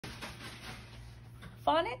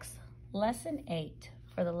Phonics Lesson 8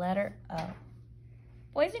 for the letter O.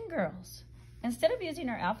 Boys and girls, instead of using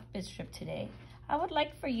our alphabet strip today, I would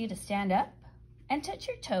like for you to stand up and touch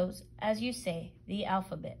your toes as you say the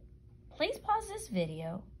alphabet. Please pause this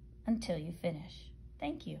video until you finish.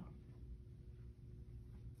 Thank you.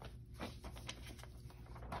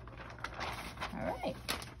 All right.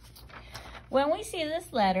 When we see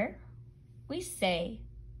this letter, we say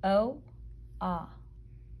O, ah.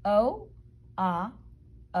 O, ah,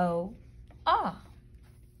 O, ah.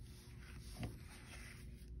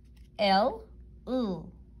 L, oo,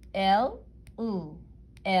 L, oo,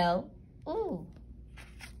 L, oo.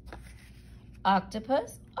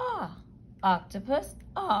 Octopus, ah, octopus,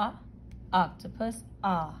 ah, octopus,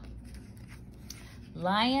 ah.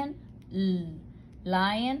 Lion, l,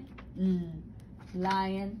 lion, l,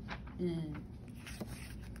 lion, l.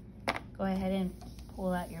 Go ahead and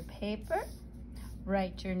pull out your paper.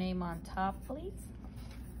 Write your name on top, please.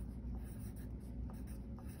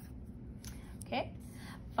 Okay.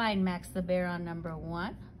 Find Max the Bear on number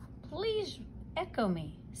 1. Please echo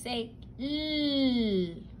me. Say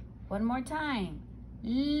L. One more time.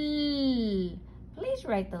 L. Please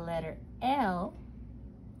write the letter L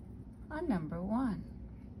on number 1.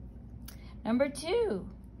 Number 2.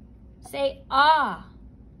 Say ah.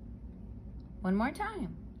 One more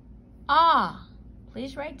time. Ah.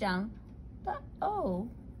 Please write down the O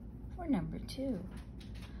for number 2.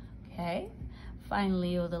 Okay. Find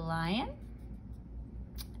Leo the lion.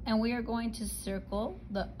 And we are going to circle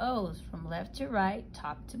the O's from left to right,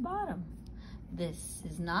 top to bottom. This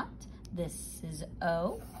is not, this is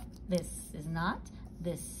O, this is not,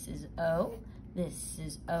 this is O, this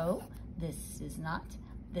is O, this is not,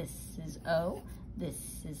 this is O,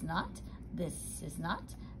 this is not, this is not,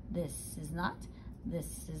 this is not,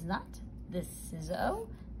 this is not, this is O,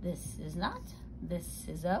 this is not, this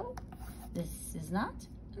is O, this is not,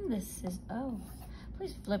 and this is O.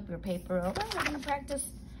 Please flip your paper over. We're going to practice.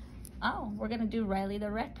 Oh, we're going to do Riley the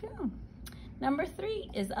raccoon. Number 3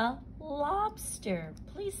 is a lobster.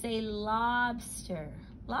 Please say lobster.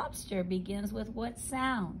 Lobster begins with what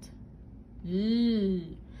sound?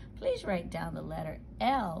 L. Please write down the letter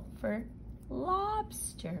L for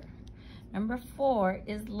lobster. Number 4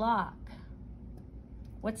 is lock.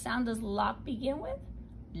 What sound does lock begin with?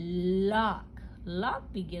 Lock.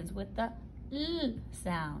 Lock begins with the L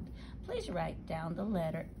sound. Please write down the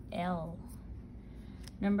letter L.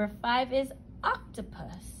 Number 5 is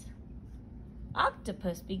octopus.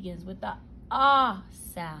 Octopus begins with the ah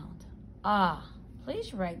sound. Ah.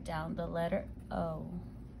 Please write down the letter O.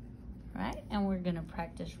 Right? And we're going to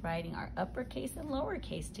practice writing our uppercase and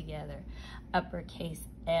lowercase together. Uppercase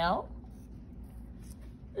L.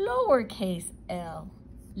 Lowercase L.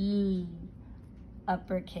 L.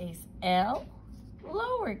 Uppercase L.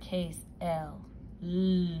 Lowercase L.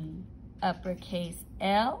 L. Uppercase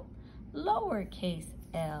L. Lowercase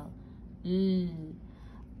L. L.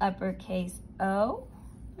 Uppercase O.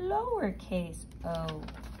 Lowercase O.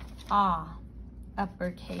 Ah.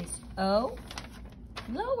 Uppercase O.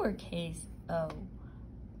 Lowercase O.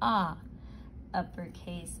 Ah.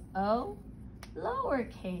 Uppercase O.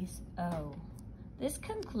 Lowercase O. This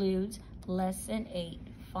concludes Lesson 8,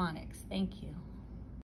 Phonics. Thank you.